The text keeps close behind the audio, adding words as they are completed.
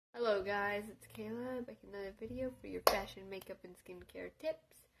Hello guys, it's Kayla, back in another video for your fashion, makeup, and skincare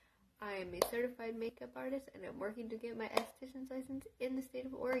tips. I am a certified makeup artist and I'm working to get my esthetician's license in the state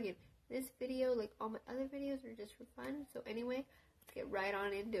of Oregon. This video, like all my other videos, are just for fun, so anyway, let's get right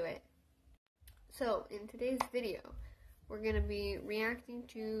on into it. So, in today's video, we're going to be reacting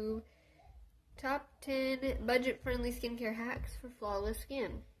to top 10 budget-friendly skincare hacks for flawless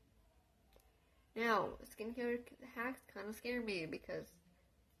skin. Now, skincare hacks kind of scare me because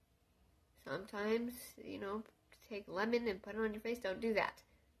sometimes, take lemon and put it on your face. Don't do that.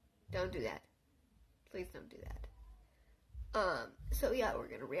 Don't do that. Please don't do that. So yeah, we're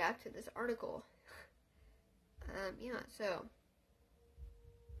going to react to this article.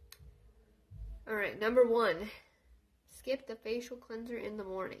 Alright, number 1. Skip the facial cleanser in the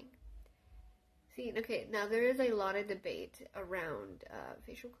morning. See, okay, now there is a lot of debate around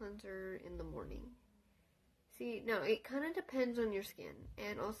facial cleanser in the morning. See, now it kind of depends on your skin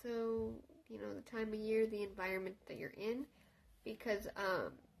and also, the time of year, the environment that you're in, because,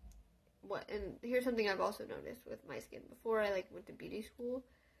 and here's something I've also noticed with my skin. Before I, went to beauty school,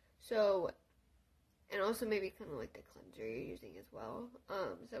 and also maybe kind of, the cleanser you're using as well.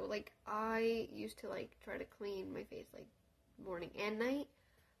 I used to, try to clean my face, morning and night,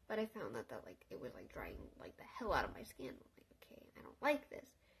 but I found that, it was, drying, the hell out of my skin. I'm like, okay, I don't like this.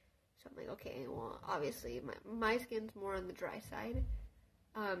 So I'm like, okay, well, obviously, my skin's more on the dry side.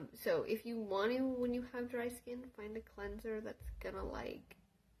 So if you want to, when you have dry skin, find a cleanser that's gonna,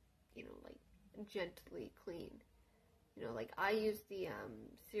 gently clean. I use the,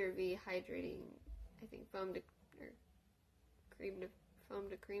 CeraVe Hydrating, I think, foam to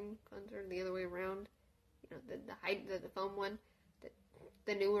cream cleanser, the other way around. The foam one,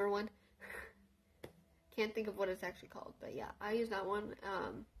 the newer one. Can't think of what it's actually called, but yeah, I use that one.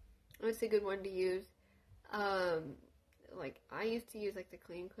 It's a good one to use. I used to use, the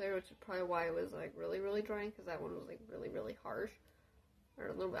Clean Clear, which is probably why it was, really, really drying, because that one was, really, really harsh, or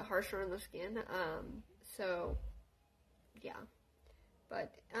a little bit harsher on the skin. So, yeah.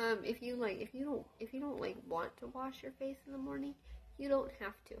 But, if you don't, want to wash your face in the morning, you don't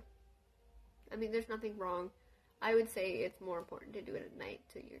have to. I mean, there's nothing wrong. I would say it's more important to do it at night,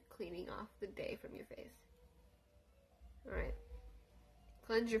 so you're cleaning off the day from your face. Alright.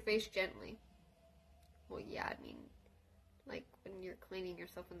 Cleanse your face gently. Well, yeah, I mean, when you're cleaning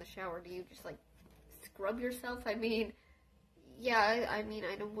yourself in the shower, do you just, scrub yourself? I mean, yeah, I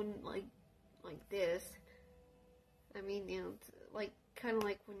wouldn't, like this. I mean, kind of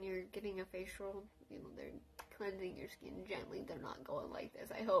like when you're getting a facial, they're cleansing your skin gently. They're not going like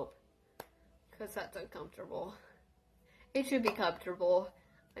this, I hope, because that's uncomfortable. It should be comfortable.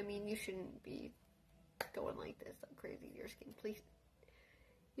 I mean, you shouldn't be going like this, so crazy to your skin, please.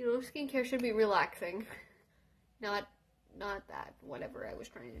 Skincare should be relaxing, not that, whatever I was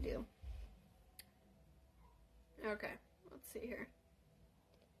trying to do. Okay, let's see here.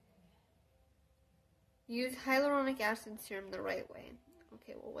 Use hyaluronic acid serum the right way.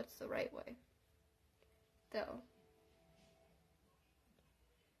 Okay, well, what's the right way?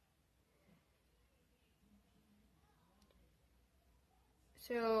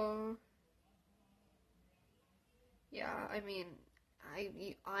 So, yeah, I mean,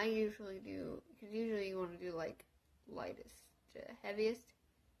 I usually do, because usually you want to do, lightest to heaviest.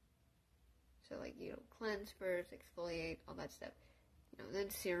 So, cleanse first, exfoliate, all that stuff. Then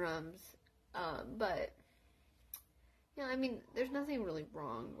serums. But, yeah, I mean, there's nothing really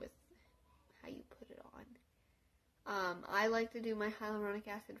wrong with how you put it on. I like to do my hyaluronic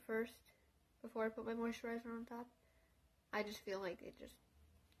acid first, before I put my moisturizer on top. I just feel like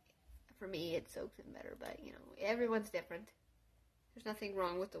for me, it soaks in better, but, everyone's different. There's nothing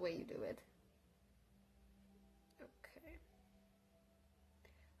wrong with the way you do it. Okay.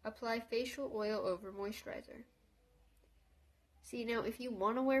 Apply facial oil over moisturizer. See, now, if you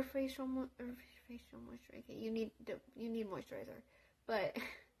want to wear facial moisturizer, okay, you need moisturizer. But,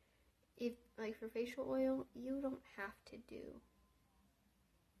 if, for facial oil, you don't have to do,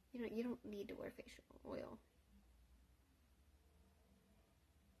 you don't need to wear facial oil.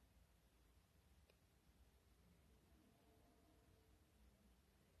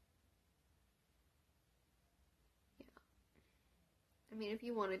 I mean, if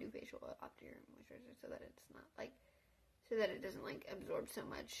you want to do facial oil after your moisturizer, so that it's not so that it doesn't absorb so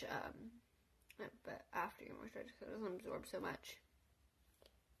much, but after your moisturizer, so it doesn't absorb so much.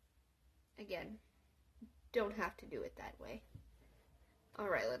 Again, don't have to do it that way.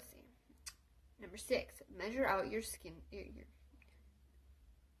 Alright, let's see. Number 6, measure out your skin,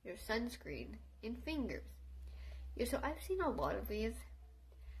 your sunscreen in fingers. Yeah, so I've seen a lot of these,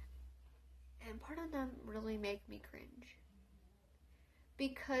 and part of them really make me cringe.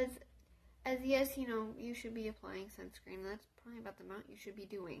 because as yes, you know, you should be applying sunscreen. That's probably about the amount you should be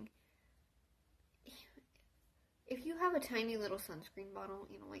doing. If you have a tiny little sunscreen bottle,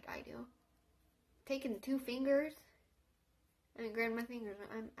 you know, like I do, taking 2 fingers, I mean, granted, my fingers,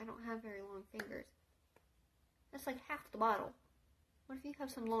 I don't have very long fingers. That's like half the bottle. What if you have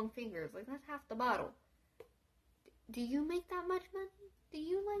some long fingers? Like, that's half the bottle. Do you make that much money? Do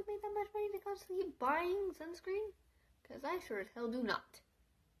you, like, make that much money to constantly keep buying sunscreen? Because I sure as hell do not.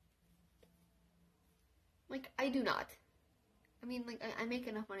 Like, I do not. I mean, like, I make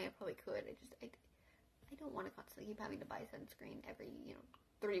enough money, I probably could. I don't want to constantly keep having to buy sunscreen every,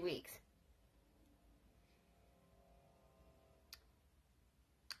 3 weeks.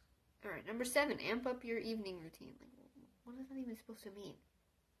 Alright, number 7, amp up your evening routine. Like, what is that even supposed to mean?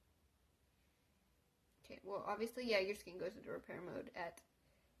 Okay, well, obviously, yeah, your skin goes into repair mode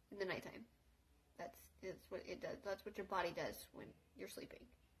in the nighttime. That's what it does. That's what your body does when you're sleeping.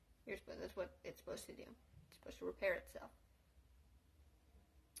 That's what it's supposed to do. It's supposed to repair itself.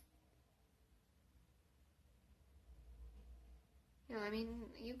 You know, I mean,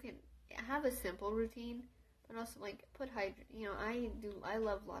 you can have a simple routine, but also, like, put I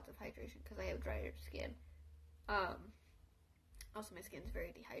love lots of hydration because I have drier skin. Also, my skin's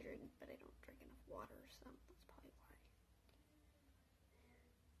very dehydrated, but I don't drink enough water, so that's probably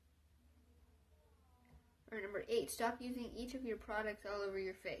why. Or number 8, stop using each of your products all over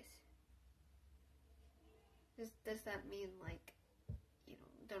your face. Does that mean, like,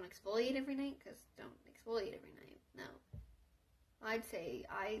 don't exfoliate every night? Because don't exfoliate every night. No. I'd say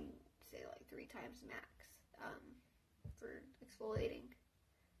like 3 times max for exfoliating.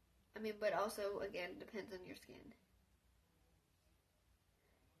 I mean, but also, again, depends on your skin.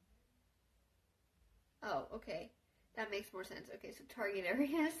 Oh, okay. That makes more sense. Okay, so target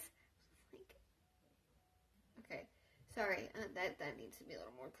areas. Okay, sorry. That needs to be a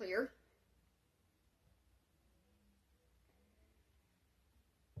little more clear.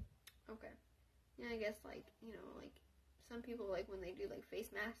 Okay. Yeah, I guess, like, some people, like, when they do, like,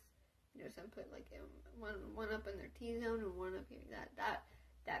 face masks, some put, like, one up in their T-zone and one up here. That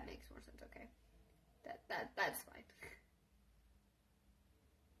makes more sense. Okay. That's fine.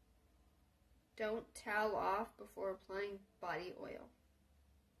 Don't towel off before applying body oil.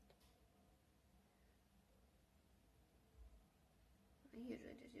 I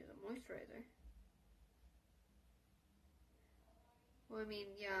usually just use a moisturizer. Well, I mean,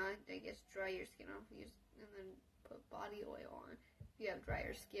 yeah, I guess dry your skin off and then put body oil on. If you have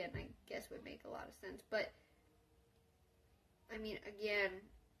drier skin, I guess would make a lot of sense. But, I mean, again,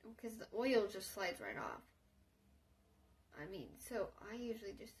 because the oil just slides right off. I mean, so I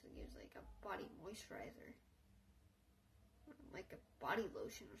usually just use, like, a body moisturizer. Like a body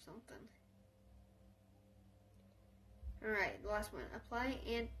lotion or something. Alright, the last one. Apply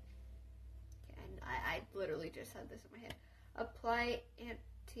and... Okay, I literally just had this in my head. Apply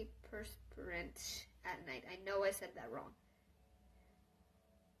antiperspirant at night. I know I said that wrong.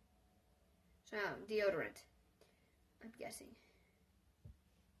 So, deodorant. I'm guessing.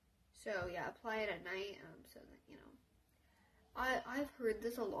 So, yeah, apply it at night, so that, I've heard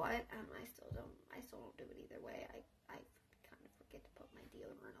this a lot, and I still don't do it either way. I kind of forget to put my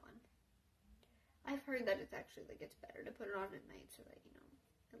deodorant on. I've heard that it's actually, like, it's better to put it on at night so that,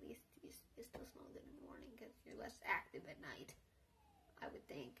 at least you still smell good in the morning, because you're less active at night, I would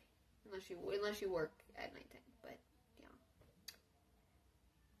think. Unless you work at nighttime, but, yeah.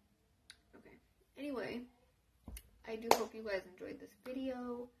 Okay. Anyway, I do hope you guys enjoyed this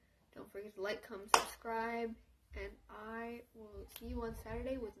video. Don't forget to like, comment, subscribe, and I will see you on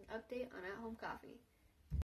Saturday with an update on At Home Coffee.